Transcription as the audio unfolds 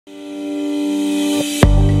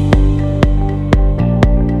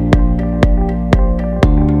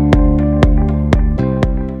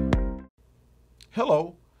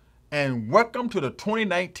Welcome to the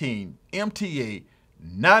 2019 MTA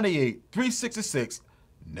 98366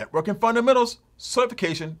 Networking Fundamentals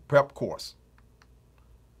Certification Prep course.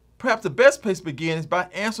 Perhaps the best place to begin is by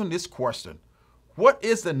answering this question. What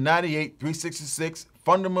is the 98366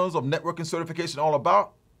 Fundamentals of Networking Certification all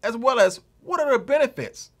about, as well as what are the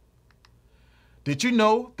benefits? Did you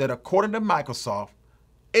know that according to Microsoft,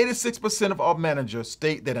 86% of all managers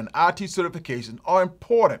state that an IT certification are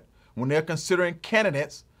important when they're considering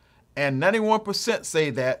candidates, and 91%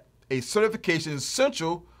 say that a certification is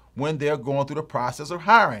essential when they're going through the process of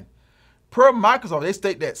hiring. Per Microsoft, they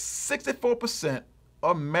state that 64%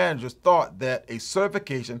 of managers thought that a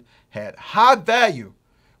certification had high value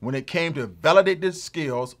when it came to validating the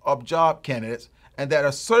skills of job candidates, and that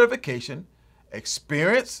a certification,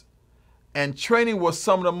 experience, and training was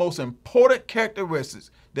some of the most important characteristics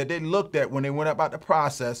that they looked at when they went about the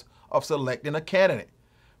process of selecting a candidate.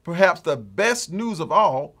 Perhaps the best news of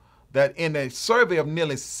all, that in a survey of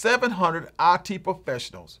nearly 700 IT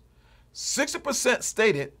professionals, 60%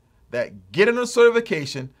 stated that getting a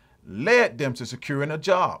certification led them to securing a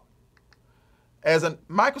job. As a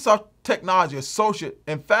Microsoft Technology Associate,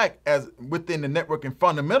 in fact, as within the networking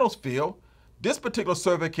fundamentals field, this particular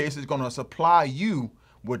certification is going to supply you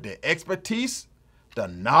with the expertise, the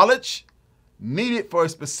knowledge needed for a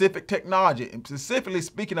specific technology, and specifically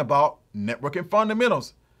speaking about networking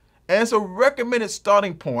fundamentals. And it's a recommended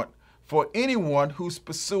starting point for anyone who's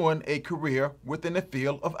pursuing a career within the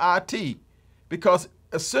field of IT, because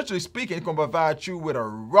essentially speaking, it's going to provide you with a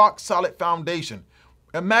rock-solid foundation.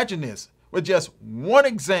 Imagine this, with just one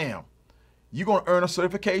exam, you're going to earn a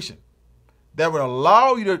certification that would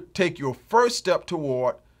allow you to take your first step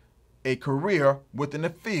toward a career within the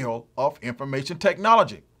field of information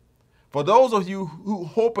technology. For those of you who are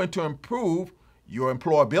hoping to improve your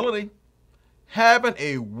employability, having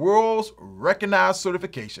a world's recognized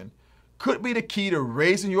certification could be the key to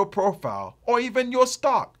raising your profile or even your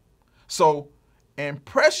stock. So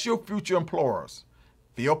impress your future employers.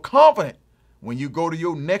 Feel confident when you go to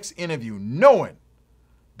your next interview, knowing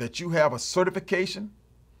that you have a certification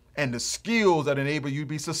and the skills that enable you to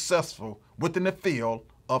be successful within the field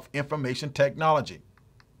of information technology.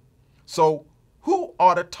 So who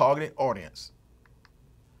are the targeted audience?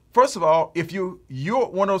 First of all, if you're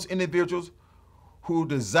one of those individuals who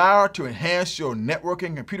desire to enhance your networking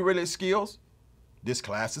and computer-related skills, this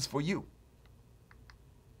class is for you.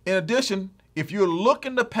 In addition, if you're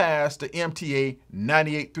looking to pass the MTA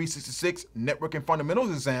 98366 Networking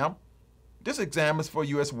Fundamentals exam, this exam is for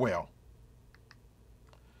you as well.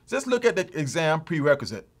 So let's look at the exam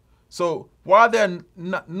prerequisite. So while there are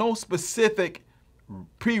no specific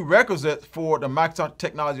prerequisites for the Microsoft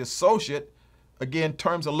Technology Associate, again, in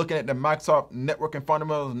terms of looking at the Microsoft Networking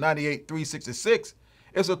Fundamentals 98366,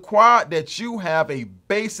 it's required that you have a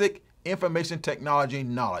basic information technology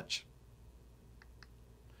knowledge.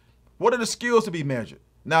 What are the skills to be measured?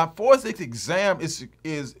 Now, for this exam is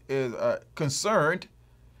concerned,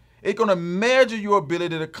 it's going to measure your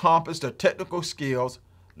ability to accomplish the technical skills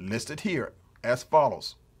listed here as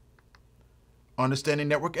follows: understanding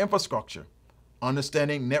network infrastructure,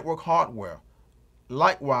 understanding network hardware,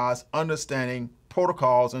 likewise understanding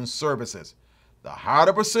protocols and services. The higher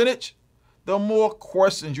the percentage, the more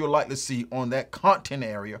questions you're likely to see on that content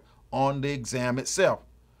area on the exam itself.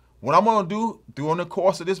 What I'm going to do during the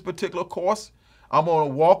course of this particular course, I'm going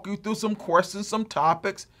to walk you through some questions, some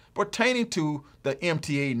topics pertaining to the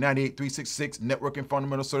MTA 98366 Networking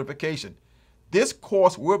Fundamental Certification. This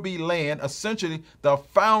course will be laying essentially the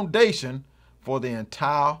foundation for the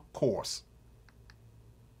entire course.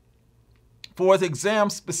 For its exam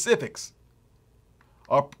specifics,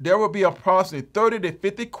 there will be approximately 30 to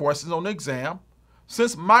 50 questions on the exam.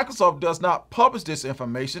 Since Microsoft does not publish this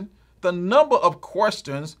information, the number of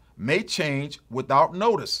questions may change without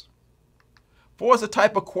notice. For the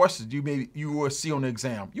type of questions you will see on the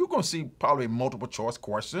exam, you're going to see probably multiple choice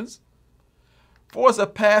questions. For a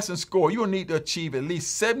passing score, you will need to achieve at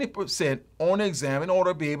least 70% on the exam in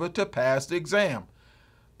order to be able to pass the exam.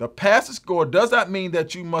 The passing score does not mean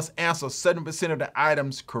that you must answer 70% of the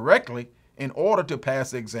items correctly in order to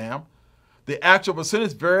pass the exam. The actual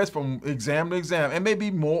percentage varies from exam to exam and may be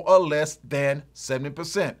more or less than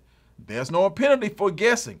 70%. There's no penalty for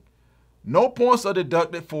guessing. No points are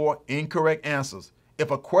deducted for incorrect answers. If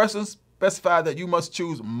a question specifies that you must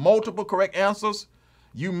choose multiple correct answers,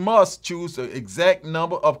 you must choose the exact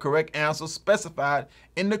number of correct answers specified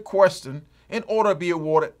in the question in order to be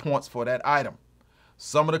awarded points for that item.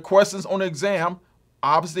 Some of the questions on the exam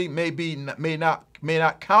obviously may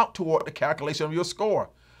not count toward the calculation of your score.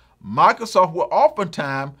 Microsoft will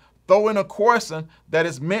oftentimes Throw in a question that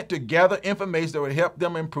is meant to gather information that will help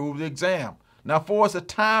them improve the exam. Now, for us, a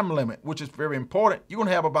time limit, which is very important, you're going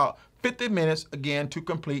to have about 50 minutes, again, to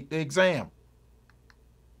complete the exam.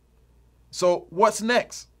 So what's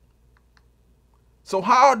next? So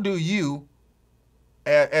how do you,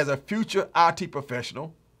 as a future IT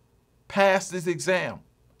professional, pass this exam?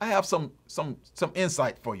 I have some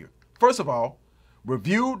insight for you. First of all,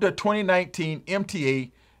 review the 2019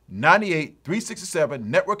 MTA 98-367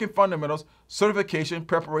 Networking Fundamentals Certification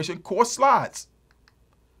Preparation course slides.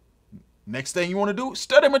 Next thing you want to do,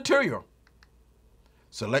 study material.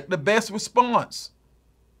 Select the best response.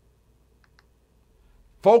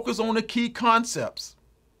 Focus on the key concepts.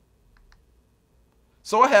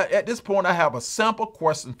 So at this point, I have a sample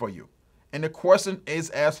question for you. And the question is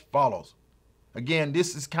as follows. Again,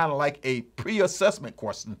 this is kind of like a pre-assessment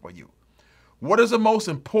question for you. What is the most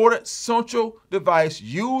important central device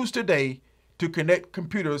used today to connect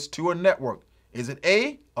computers to a network? Is it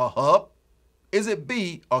A, a hub? Is it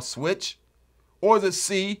B, a switch? Or is it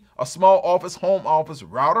C, a small office, home office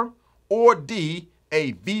router? Or D,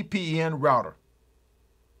 a VPN router?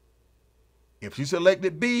 If you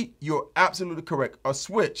selected B, you're absolutely correct. A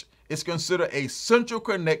switch is considered a central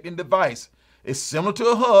connecting device. It's similar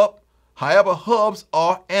to a hub. However, hubs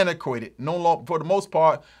are antiquated. No longer, for the most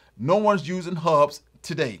part, no one's using hubs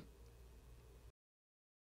today.